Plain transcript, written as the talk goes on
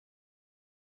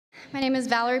My name is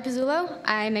Valerie Pezzullo.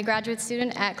 I'm a graduate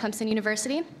student at Clemson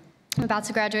University. I'm about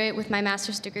to graduate with my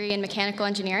master's degree in mechanical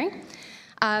engineering.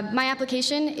 My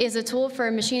application is a tool for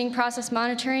machining process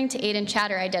monitoring to aid in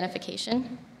chatter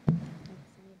identification.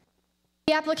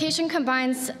 The application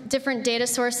combines different data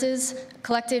sources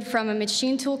collected from a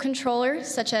machine tool controller,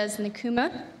 such as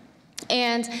Nakuma,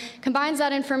 and combines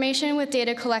that information with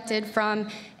data collected from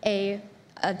a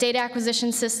data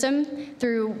acquisition system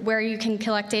through where you can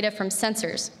collect data from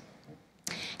sensors.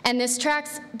 And this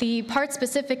tracks the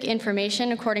part-specific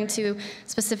information according to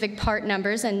specific part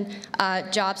numbers and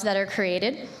jobs that are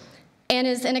created, and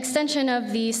is an extension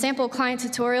of the sample client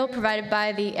tutorial provided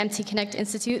by the MTConnect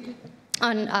Institute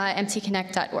on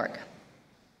MTConnect.org.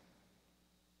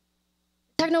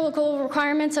 Technical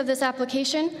requirements of this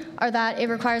application are that it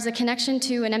requires a connection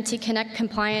to an MTConnect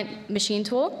compliant machine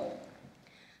tool.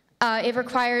 It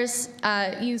requires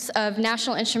use of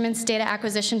National Instruments data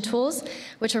acquisition tools,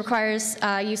 which requires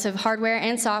use of hardware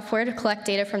and software to collect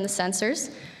data from the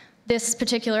sensors. This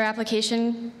particular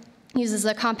application uses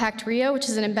a compact RIO, which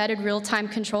is an embedded real-time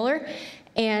controller,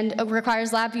 and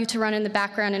requires LabVIEW to run in the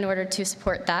background in order to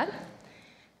support that.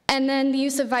 And then the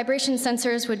use of vibration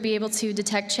sensors would be able to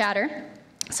detect chatter,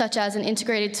 such as an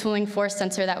integrated tooling force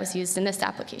sensor that was used in this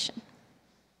application.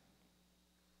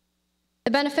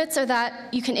 The benefits are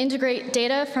that you can integrate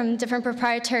data from different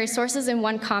proprietary sources in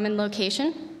one common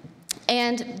location,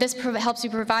 and this helps you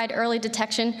provide early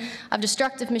detection of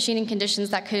destructive machining conditions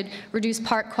that could reduce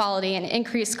part quality and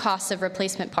increase costs of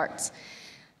replacement parts.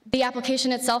 The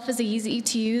application itself is an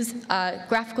easy-to-use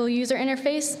graphical user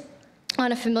interface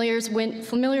on a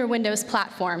familiar Windows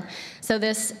platform, so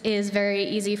this is very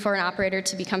easy for an operator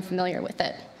to become familiar with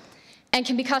it, and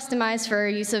can be customized for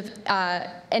use of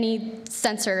any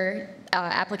sensor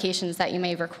applications that you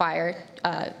may require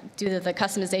due to the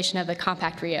customization of the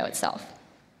compact RIO itself.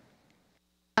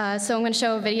 So I'm going to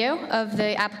show a video of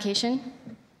the application.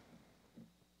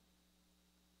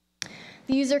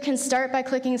 The user can start by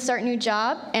clicking Start New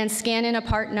Job and scan in a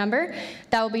part number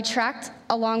that will be tracked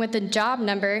along with the job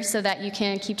number so that you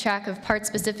can keep track of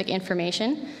part-specific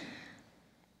information.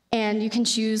 And you can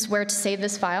choose where to save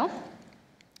this file.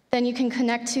 Then you can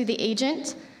connect to the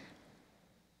agent,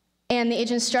 and the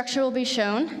agent structure will be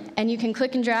shown, and you can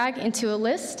click and drag into a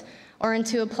list or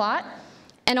into a plot,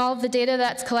 and all of the data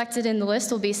that's collected in the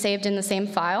list will be saved in the same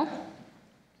file.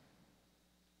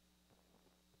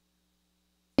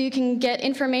 You can get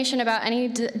information about any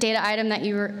data item that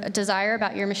you desire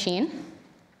about your machine.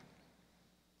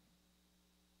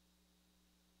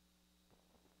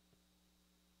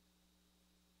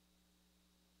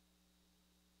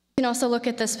 You can also look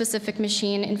at the specific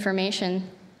machine information.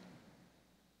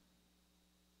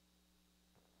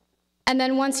 And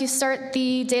then once you start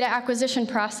the data acquisition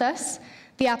process,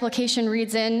 the application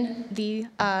reads in the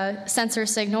sensor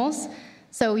signals.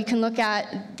 So we can look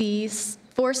at these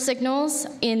force signals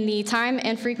in the time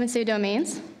and frequency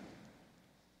domains.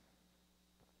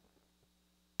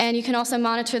 And you can also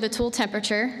monitor the tool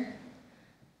temperature.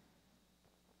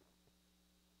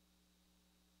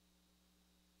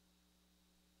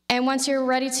 And once you're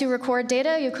ready to record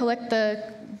data, you click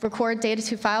the Record Data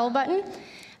to File button.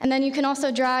 And then you can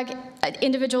also drag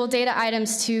individual data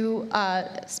items to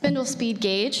spindle speed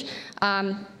gauge,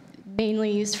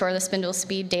 mainly used for the spindle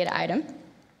speed data item.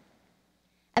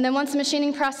 And then once the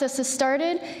machining process is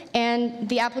started and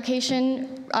the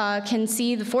application can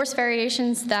see the force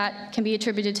variations that can be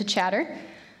attributed to chatter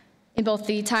in both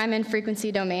the time and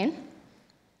frequency domain.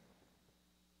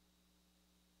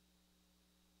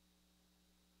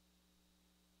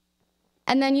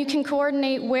 And then you can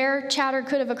coordinate where chatter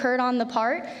could have occurred on the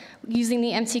part using the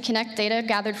MTConnect data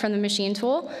gathered from the machine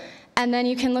tool. And then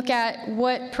you can look at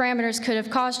what parameters could have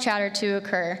caused chatter to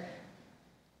occur.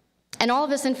 And all of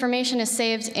this information is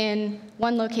saved in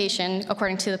one location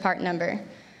according to the part number.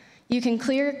 You can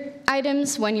clear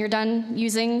items when you're done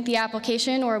using the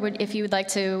application, or if you would like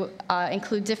to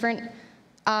include different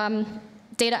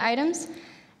data items.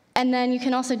 And then you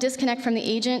can also disconnect from the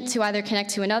agent to either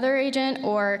connect to another agent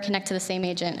or connect to the same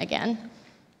agent again.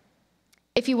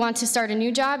 If you want to start a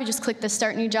new job, you just click the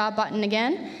Start New Job button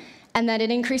again, and then it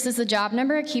increases the job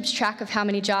number. It keeps track of how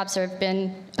many jobs have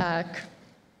been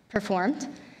performed.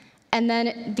 And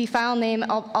then the file name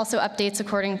also updates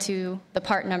according to the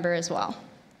part number as well.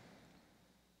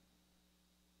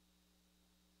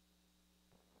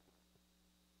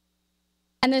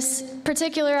 And this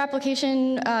particular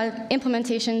application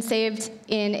implementation saved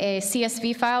in a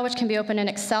CSV file, which can be opened in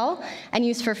Excel and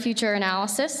used for future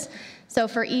analysis. So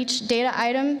for each data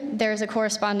item, there's a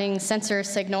corresponding sensor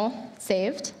signal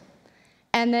saved.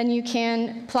 And then you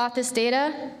can plot this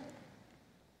data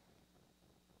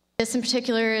This in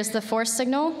particular is the force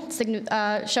signal,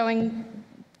 showing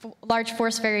large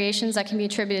force variations that can be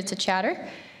attributed to chatter.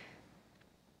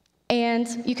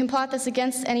 And you can plot this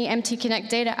against any MTConnect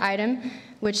data item,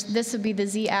 which this would be the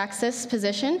z-axis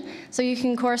position. So you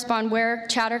can correspond where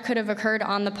chatter could have occurred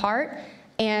on the part,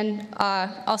 and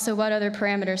also what other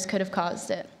parameters could have caused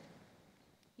it.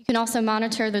 You can also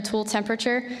monitor the tool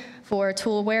temperature for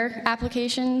tool wear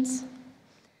applications,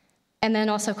 and then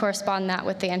also correspond that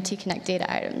with the MTConnect data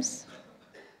items,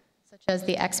 such as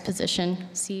the X position,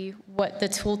 see what the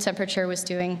tool temperature was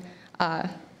doing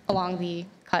along the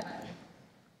cut.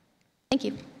 Thank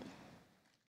you.